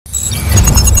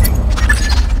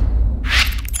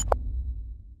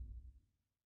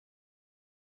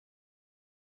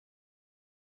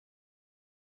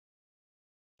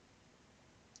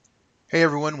Hey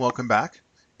everyone, welcome back.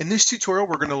 In this tutorial,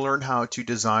 we're going to learn how to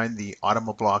design the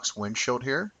Automoblox windshield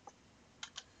here.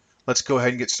 Let's go ahead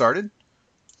and get started.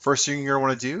 First thing you're going to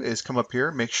want to do is come up here,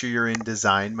 make sure you're in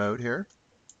design mode here.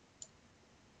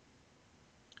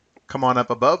 Come on up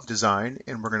above design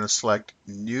and we're going to select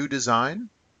new design.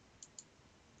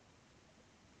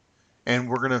 And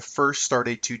we're going to first start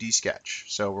a 2D sketch.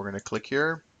 So we're going to click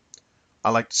here. I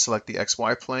like to select the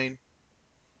XY plane.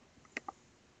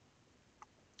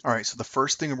 All right, so the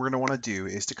first thing we're going to want to do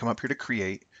is to come up here to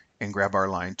create and grab our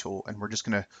line tool. And we're just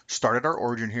going to start at our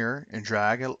origin here and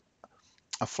drag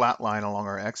a flat line along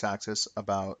our x-axis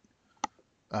about,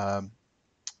 we're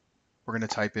going to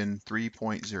type in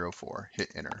 3.04,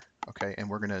 hit enter. Okay, and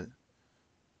we're going to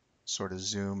sort of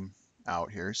zoom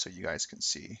out here so you guys can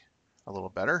see a little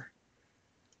better.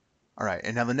 All right,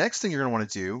 and now the next thing you're going to want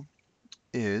to do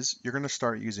is you're going to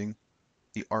start using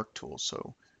the arc tool.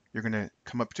 So you're going to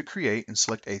come up to create and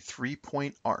select a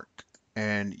 3-point arc.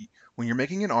 And when you're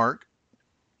making an arc,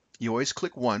 you always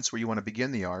click once where you want to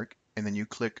begin the arc, and then you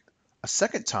click a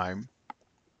second time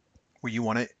where you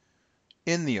want to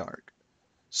end the arc.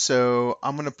 So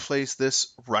I'm going to place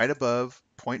this right above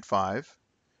 0.5,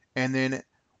 and then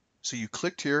so you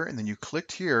clicked here and then you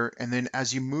clicked here, and then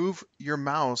as you move your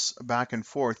mouse back and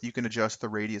forth, you can adjust the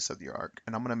radius of the arc.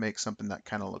 And I'm going to make something that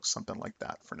kind of looks something like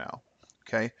that for now.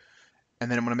 Okay, and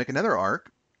then I'm going to make another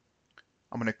arc.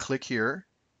 I'm going to click here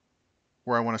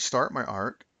where I want to start my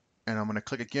arc, and I'm going to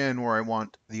click again where I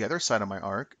want the other side of my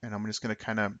arc, and I'm just going to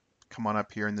kind of come on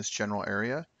up here in this general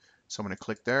area. So I'm going to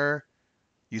click there,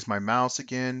 use my mouse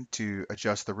again to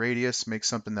adjust the radius, make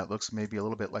something that looks maybe a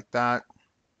little bit like that.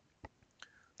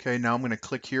 Okay, now I'm going to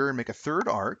click here and make a third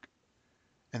arc,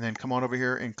 and then come on over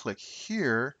here and click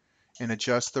here and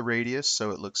adjust the radius so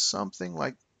it looks something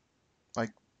like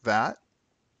that.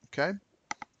 Okay,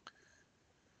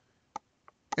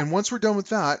 and once we're done with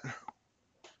that,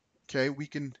 okay, we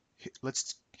can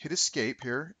let's hit escape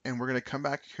here, and we're going to come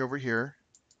back over here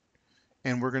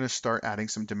and we're going to start adding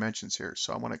some dimensions here.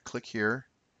 So I want to click here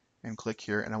and click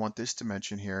here, and I want this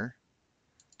dimension here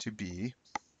to be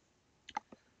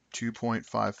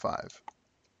 2.55.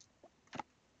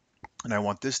 And I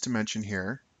want this dimension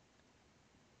here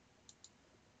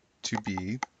to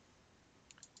be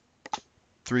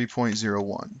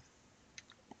 3.01.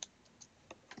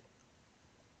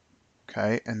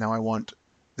 Okay, and now I want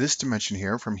this dimension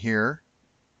here from here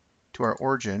to our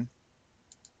origin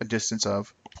a distance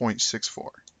of 0.64.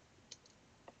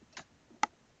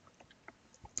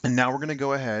 And now we're going to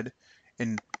go ahead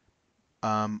and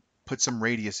put some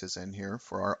radiuses in here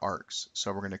for our arcs.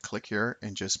 So we're going to click here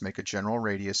and just make a general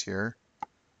radius here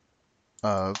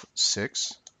of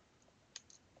 6.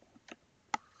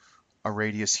 A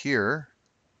radius here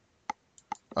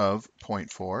of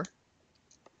 0.4.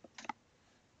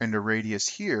 And a radius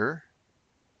here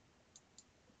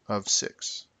of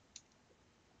 6.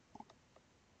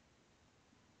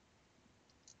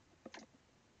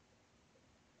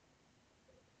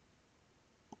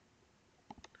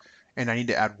 And I need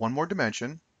to add one more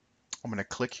dimension. I'm going to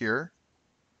click here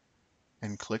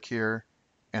and click here,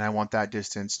 and I want that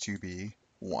distance to be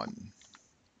 1.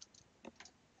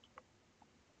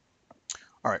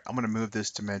 All right, I'm going to move this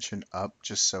dimension up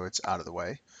just so it's out of the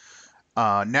way.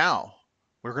 Now,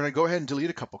 we're going to go ahead and delete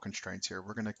a couple constraints here.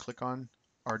 We're going to click on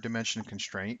our dimension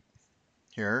constraint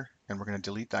here, and we're going to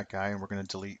delete that guy, and we're going to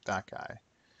delete that guy.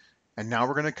 And now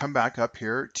we're going to come back up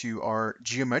here to our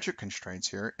geometric constraints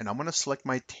here, and I'm going to select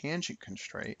my tangent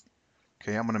constraint.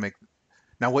 Okay, I'm going to make,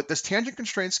 now what this tangent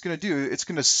constraint is going to do, it's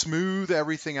going to smooth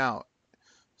everything out.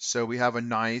 So we have a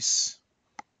nice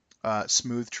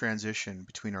smooth transition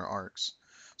between our arcs.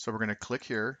 So we're going to click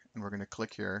here and we're going to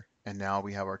click here, and now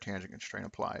we have our tangent constraint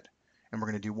applied. And we're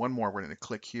going to do one more. We're going to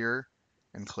click here,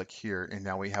 and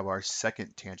now we have our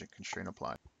second tangent constraint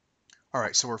applied. All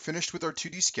right, so we're finished with our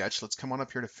 2D sketch. Let's come on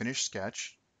up here to finish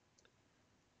sketch.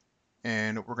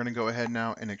 And we're going to go ahead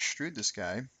now and extrude this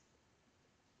guy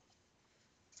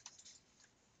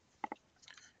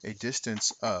a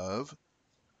distance of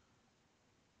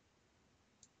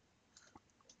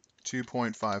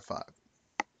 2.55.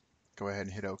 Go ahead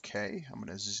and hit OK. I'm going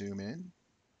to zoom in.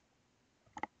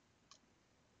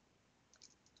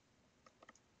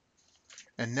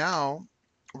 And now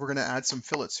we're going to add some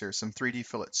fillets here, some 3D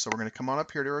fillets. So we're going to come on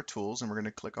up here to our tools, and we're going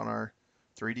to click on our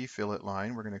 3D fillet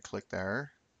line. We're going to click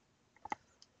there.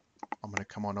 I'm going to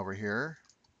come on over here,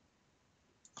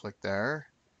 click there,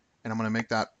 and I'm going to make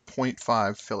that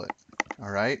 0.5 fillet.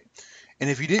 All right. And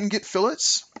if you didn't get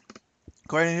fillets,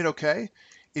 go ahead and hit OK.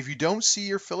 If you don't see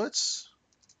your fillets,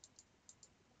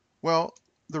 well,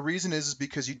 the reason is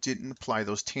because you didn't apply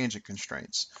those tangent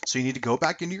constraints. So you need to go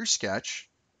back into your sketch.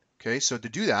 Okay, so to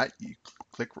do that, you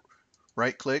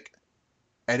right click,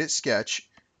 edit sketch,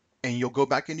 and you'll go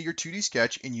back into your 2D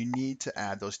sketch and you need to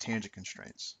add those tangent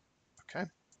constraints. Okay.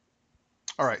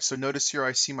 All right, so notice here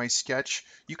I see my sketch.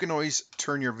 You can always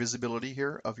turn your visibility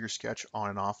here of your sketch on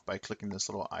and off by clicking this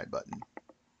little I button.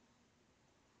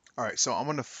 All right, so I'm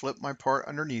going to flip my part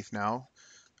underneath now,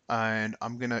 and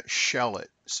I'm going to shell it.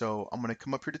 So I'm going to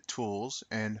come up here to Tools,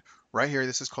 and right here,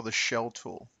 this is called the Shell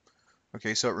tool.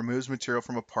 Okay, so it removes material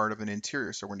from a part of an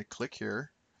interior. So we're going to click here,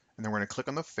 and then we're going to click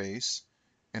on the face,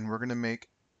 and we're going to make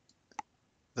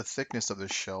the thickness of the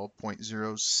shell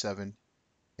 0.07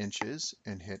 inches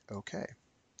and hit OK.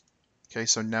 Okay,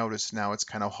 so notice now it's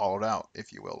kind of hollowed out,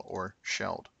 if you will, or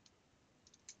shelled.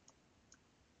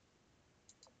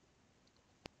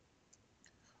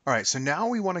 All right, so now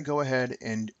we want to go ahead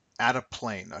and add a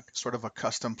plane, sort of a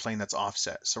custom plane that's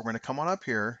offset. So we're going to come on up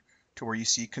here to where you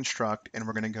see construct, and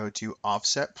we're going to go to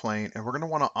offset plane, and we're going to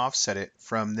want to offset it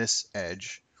from this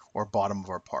edge or bottom of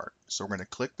our part. So we're going to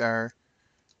click there,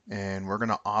 and we're going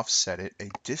to offset it a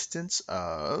distance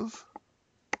of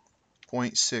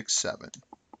 0.67.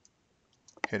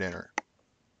 Hit enter.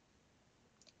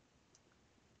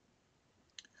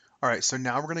 All right, so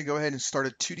now we're going to go ahead and start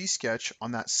a 2D sketch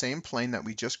on that same plane that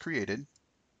we just created.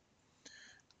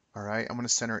 All right, I'm going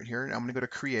to center it here, and I'm going to go to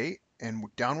create, and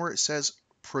down where it says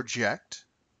project,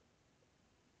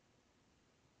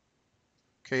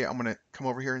 okay, I'm going to come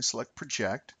over here and select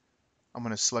project. I'm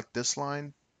going to select this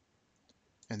line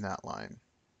and that line.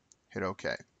 Hit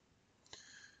OK.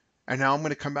 And now I'm going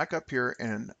to come back up here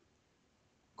and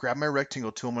grab my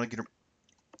rectangle tool. I'm going to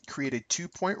create a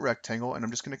 2-point rectangle, and I'm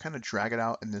just going to kind of drag it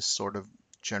out in this sort of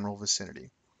general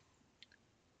vicinity.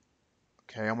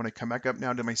 Okay, I'm going to come back up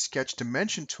now to my sketch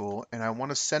dimension tool, and I want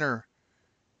to center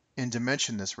and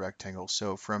dimension this rectangle.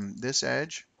 So from this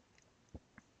edge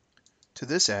to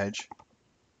this edge,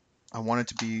 I want it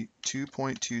to be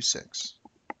 2.26.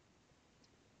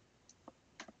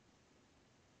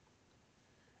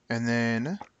 And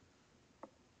then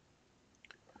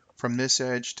from this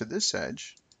edge to this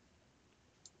edge,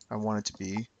 I want it to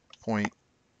be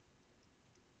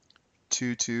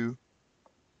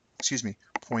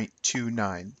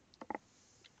 0.29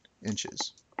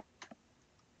 inches.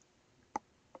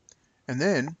 And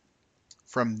then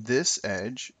from this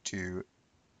edge to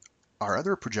our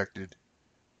other projected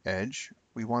edge,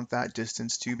 we want that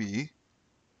distance to be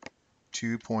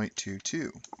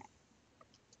 2.22.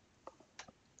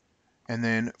 And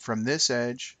then from this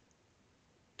edge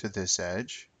to this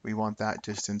edge, we want that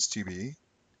distance to be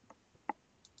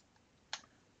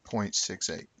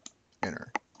 0.68.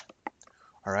 Enter.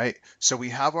 All right, so we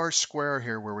have our square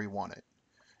here where we want it.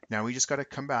 Now we just got to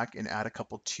come back and add a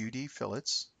couple 2D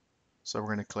fillets. So we're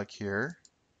going to click here,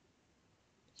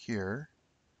 here,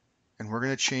 and we're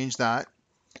going to change that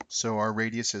so our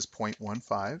radius is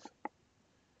 0.15,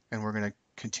 and we're going to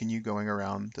continue going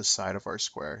around the side of our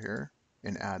square here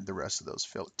and add the rest of those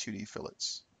 2D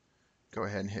fillets. Go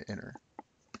ahead and hit enter.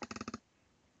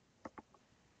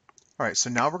 All right, so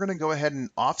now we're going to go ahead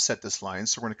and offset this line.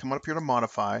 So we're going to come up here to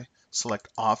modify, select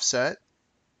offset,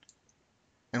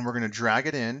 and we're going to drag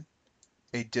it in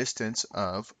a distance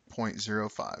of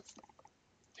 0.05.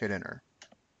 Hit enter.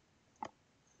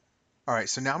 All right,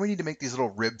 so now we need to make these little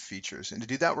rib features. And to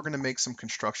do that, we're going to make some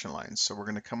construction lines. So we're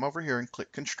going to come over here and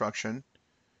click construction,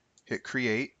 hit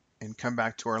create, and come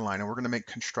back to our line. And we're going to make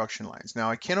construction lines.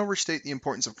 Now, I can't overstate the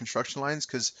importance of construction lines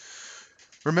because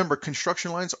remember,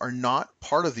 construction lines are not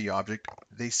part of the object.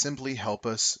 They simply help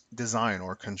us design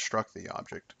or construct the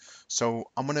object.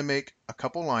 So I'm going to make a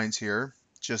couple lines here,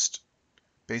 just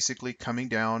basically coming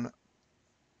down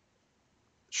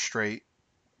straight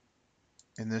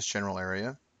in this general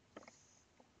area.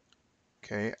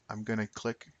 Okay, I'm going to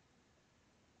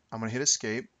hit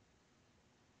escape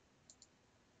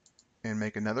and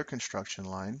make another construction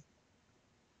line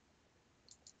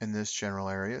in this general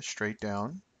area, straight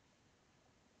down,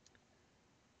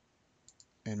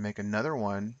 and make another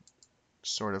one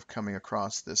sort of coming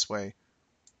across this way.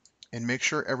 And make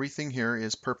sure everything here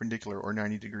is perpendicular or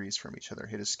 90 degrees from each other.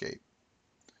 Hit escape.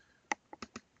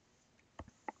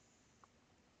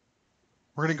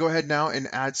 We're going to go ahead now and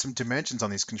add some dimensions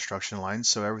on these construction lines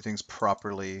so everything's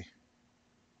properly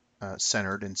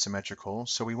centered and symmetrical.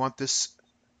 So we want this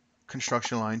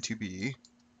construction line to be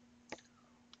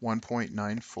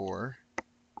 1.94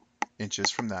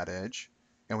 inches from that edge,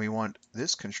 and we want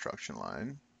this construction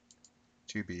line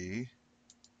to be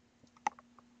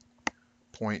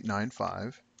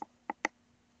 0.95,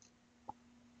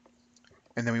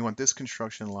 and then we want this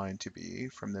construction line to be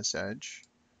from this edge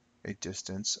a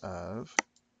distance of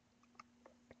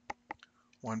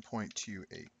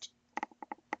 1.28.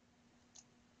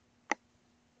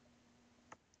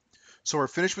 So we're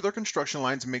finished with our construction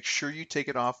lines. Make sure you take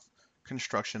it off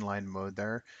construction line mode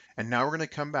there. And now we're going to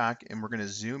come back and we're going to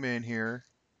zoom in here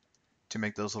to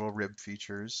make those little rib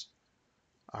features.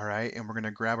 All right, and we're going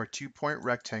to grab our 2-point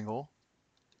rectangle,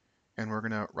 and we're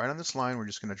going to, right on this line, we're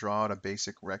just going to draw out a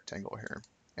basic rectangle here.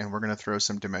 And we're going to throw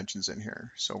some dimensions in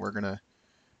here. So we're going to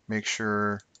make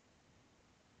sure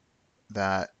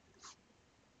that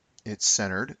it's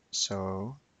centered.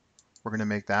 So we're going to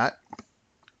make that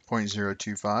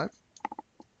 0.025.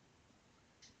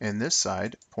 And this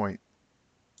side,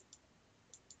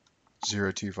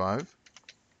 0.025.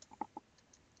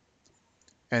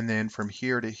 And then from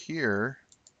here to here,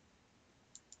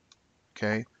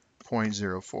 okay,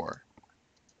 0.04.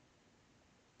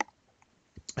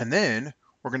 And then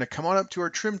we're going to come on up to our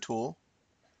trim tool,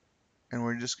 and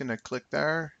we're just going to click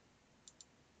there,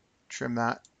 trim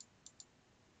that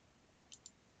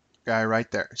guy right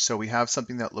there. So we have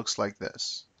something that looks like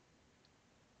this.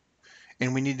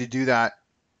 And we need to do that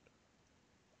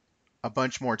a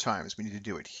bunch more times. We need to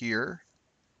do it here,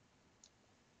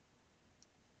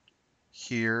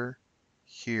 here,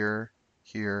 here,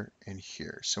 here, and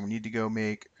here. So we need to go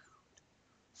make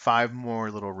 5 more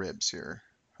little ribs here.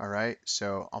 All right,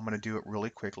 so I'm going to do it really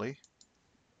quickly.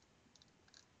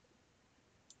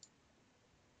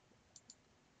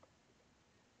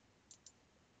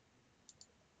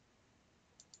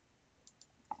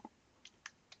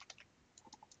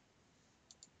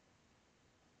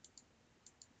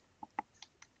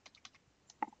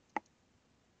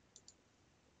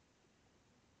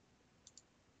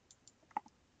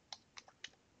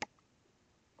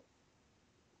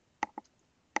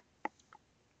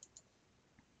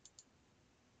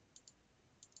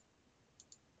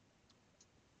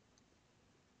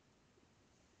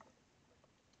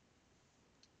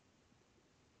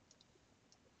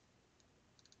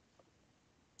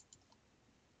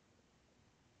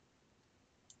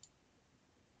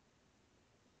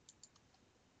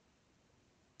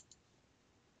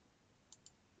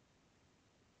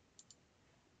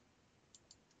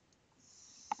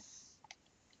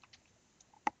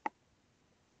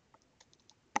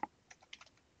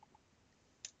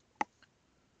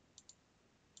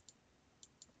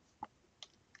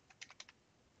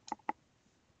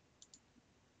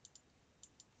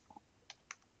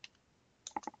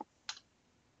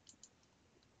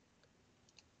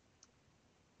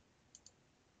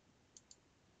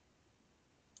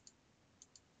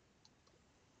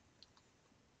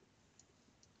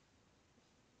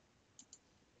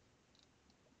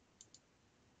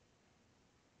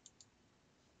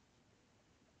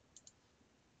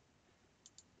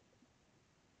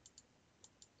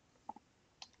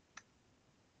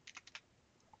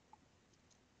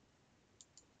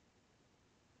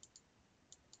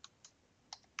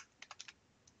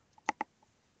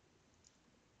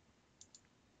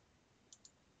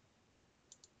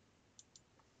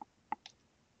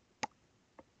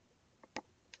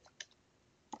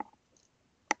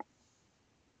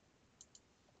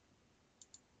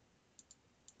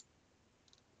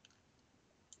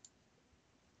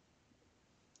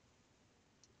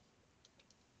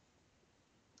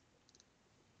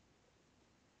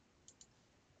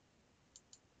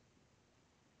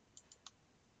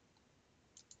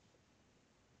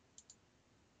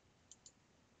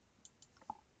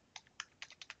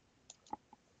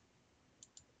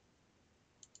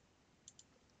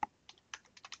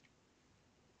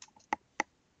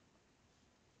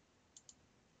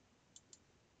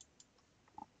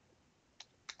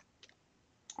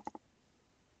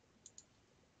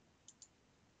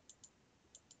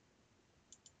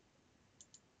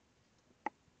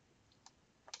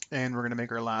 And we're going to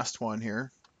make our last one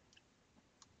here.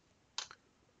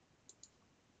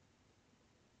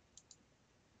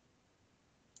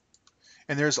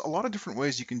 And there's a lot of different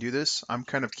ways you can do this. I'm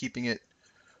kind of keeping it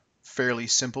fairly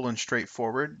simple and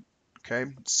straightforward. Okay,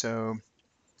 so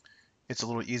it's a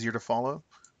little easier to follow.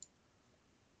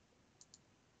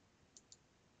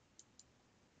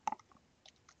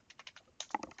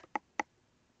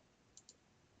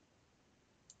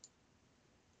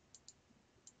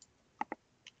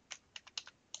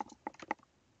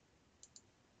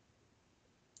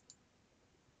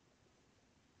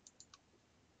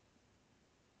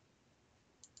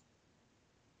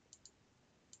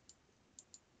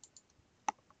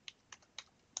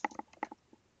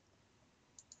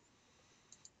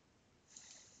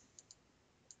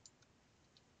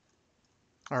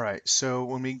 All right, so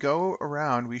when we go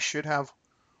around, we should have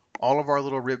all of our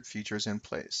little rib features in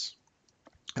place,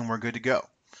 and we're good to go.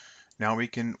 Now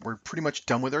we're pretty much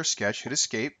done with our sketch. Hit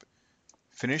escape,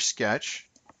 finish sketch,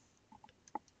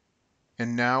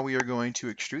 and now we are going to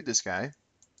extrude this guy.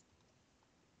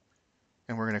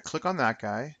 And we're going to click on that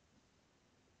guy,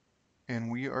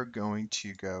 and we are going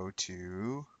to go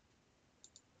to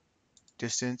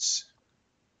distance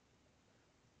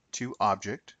to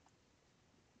object,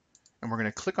 and we're going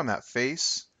to click on that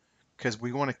face because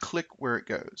we want to click where it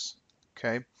goes.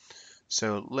 Okay,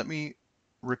 so let me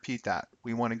repeat that.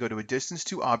 We want to go to a distance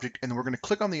to object, and then we're going to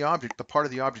click on the object, the part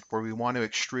of the object where we want to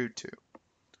extrude to.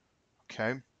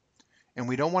 Okay, and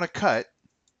we don't want to cut,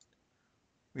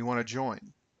 we want to join.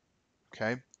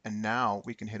 Okay, and now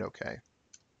we can hit OK.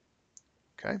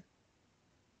 Okay.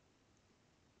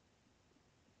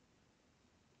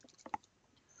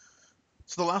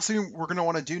 So the last thing we're going to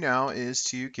want to do now is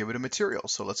to give it a material.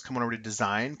 So let's come on over to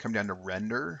design, come down to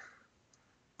render,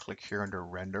 click here under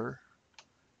render,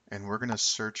 and we're going to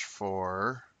search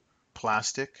for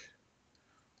plastic.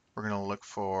 We're going to look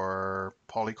for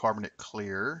polycarbonate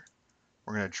clear.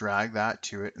 We're going to drag that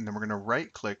to it, and then we're going to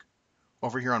right click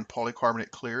over here on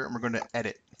polycarbonate clear, and we're going to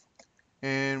edit.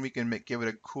 And we can give it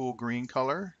a cool green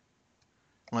color.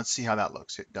 Let's see how that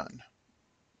looks. Hit done.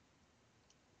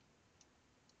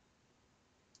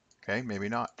 Okay, maybe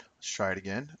not. Let's try it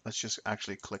again. Let's just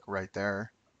actually click right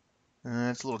there.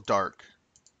 It's a little dark.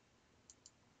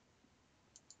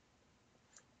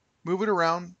 Move it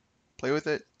around, play with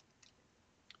it,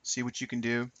 see what you can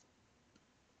do.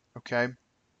 Okay,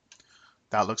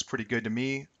 that looks pretty good to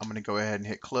me. I'm going to go ahead and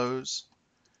hit close.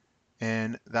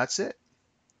 And that's it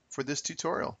for this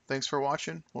tutorial. Thanks for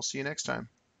watching. We'll see you next time.